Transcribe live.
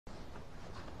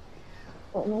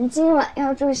我们今晚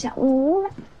要住小木屋了。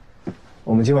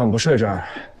我们今晚不睡这儿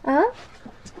啊？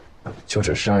就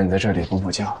只是让你在这里补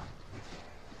补觉。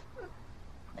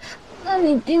那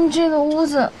你订这个屋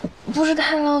子不是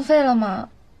太浪费了吗？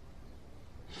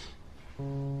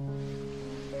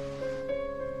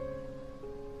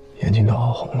眼睛都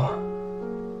熬红了。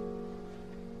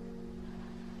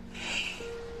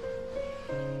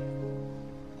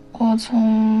我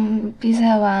从比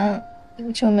赛完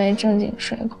就没正经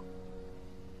睡过。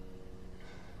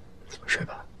睡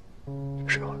吧，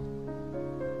睡会儿。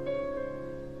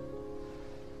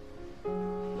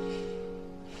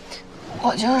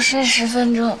我就睡10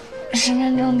分钟，10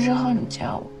分钟之后你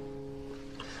叫我。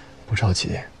不着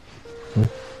急，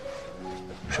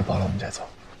睡饱了我们再走。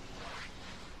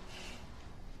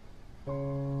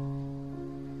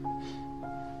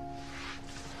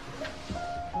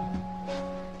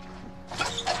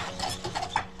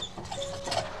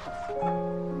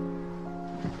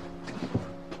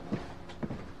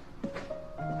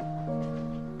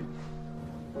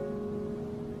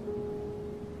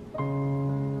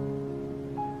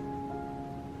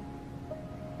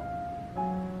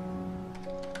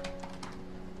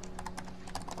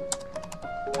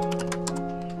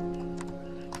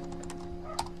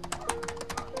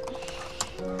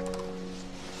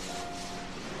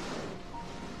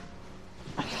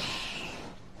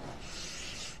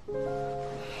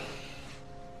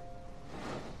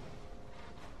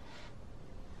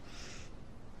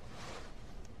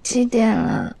几点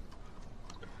了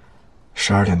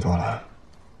12点多了。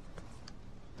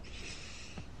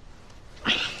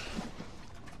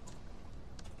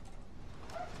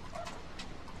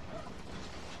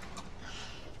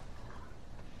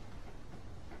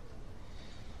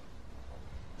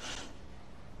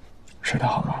睡得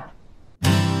好吗？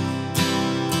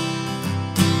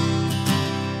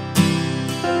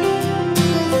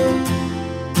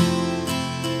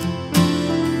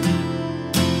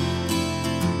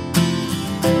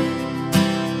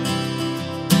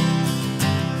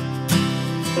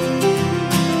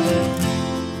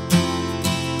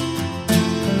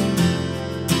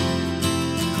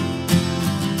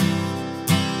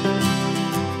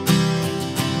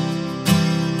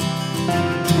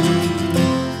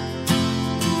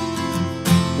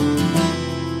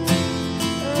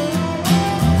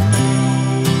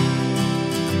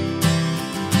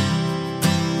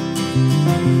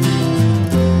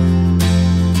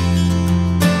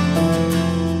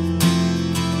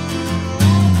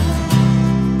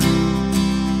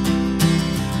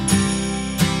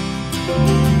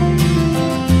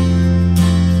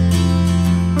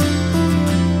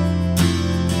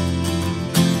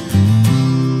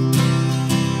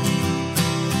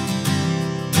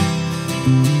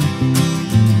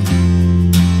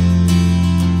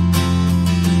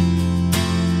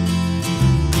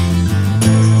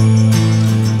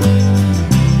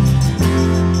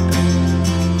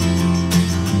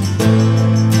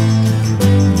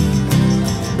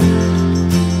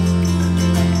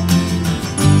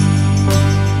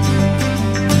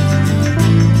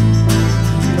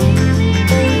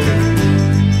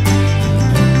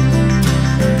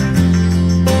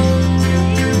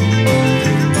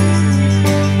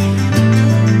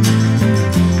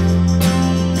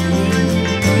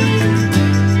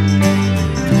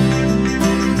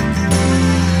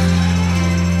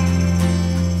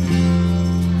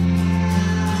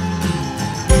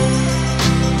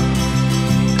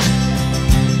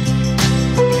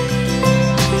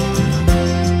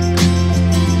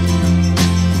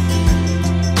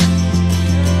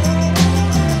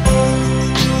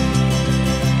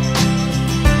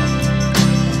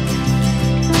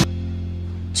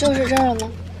就是这儿了吗？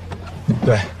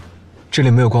对，这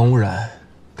里没有光污染，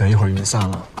等一会儿云散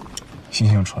了，星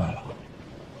星就出来了。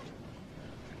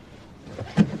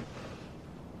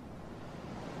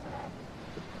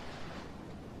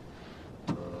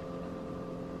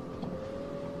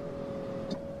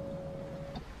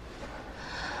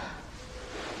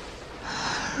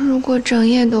如果整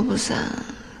夜都不散，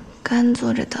干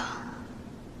坐着等。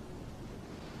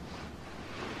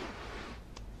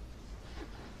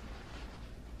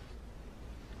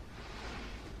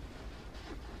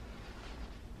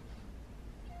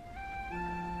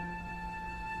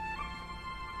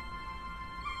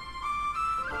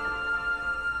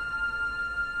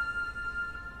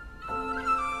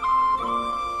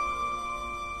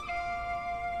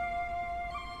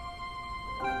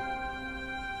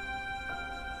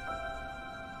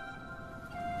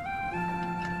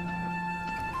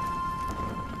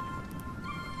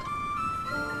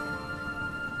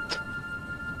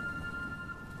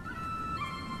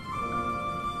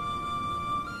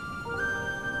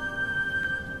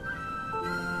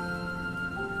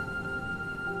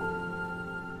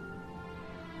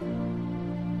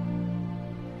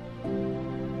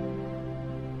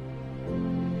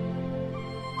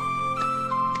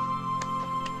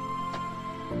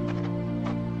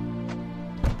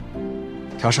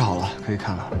调试好了，可以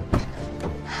看了。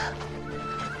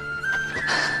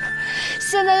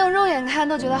现在用肉眼看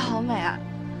都觉得好美啊！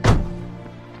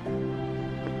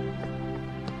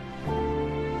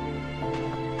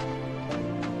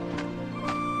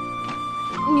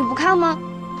你不看吗？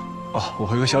哦，我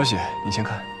回个消息，你先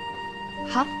看。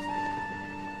好。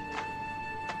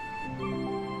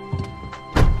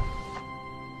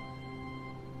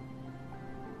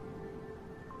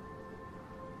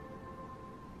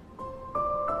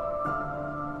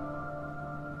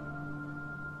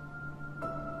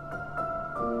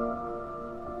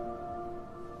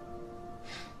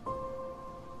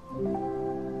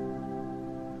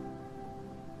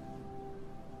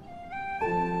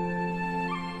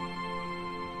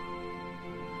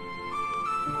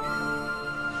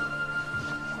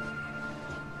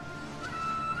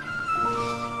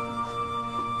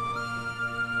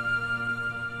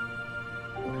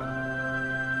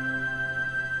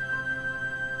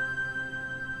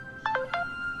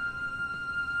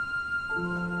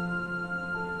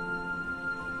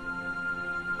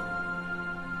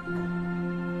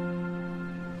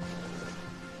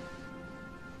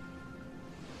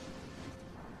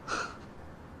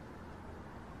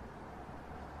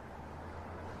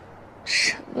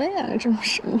什么呀，这么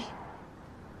神秘？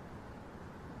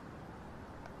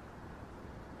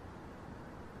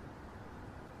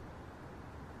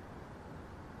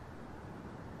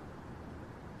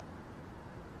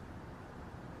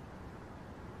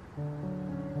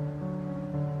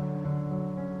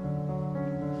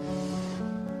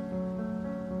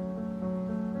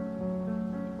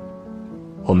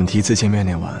我们第一次见面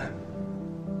那晚，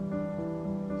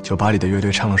酒吧里的乐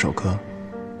队唱了首歌，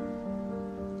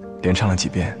连唱了几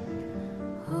遍，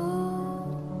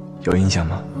有印象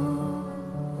吗？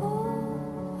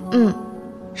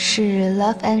是《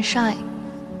Love and Shine》。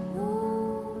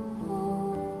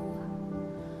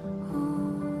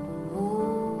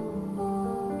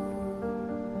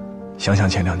想想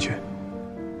前两句。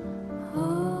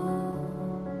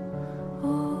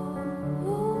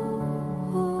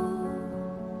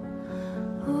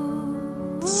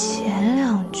前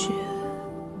两句。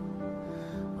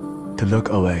To look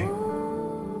away,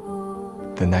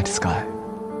 the night sky。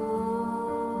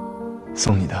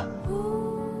送你的。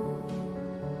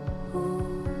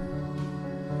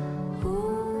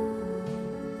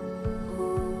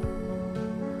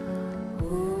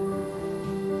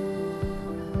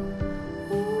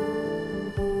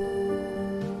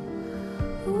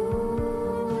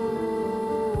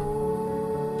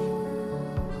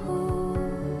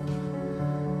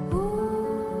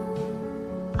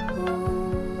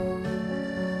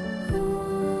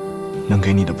能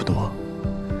给你的不多，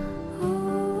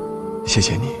谢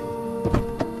谢你，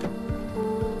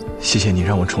谢谢你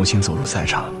让我重新走入赛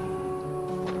场，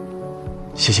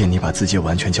谢谢你把自己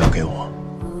完全交给我，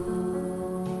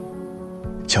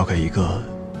交给一个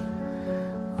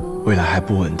未来还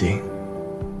不稳定、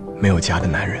没有家的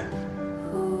男人。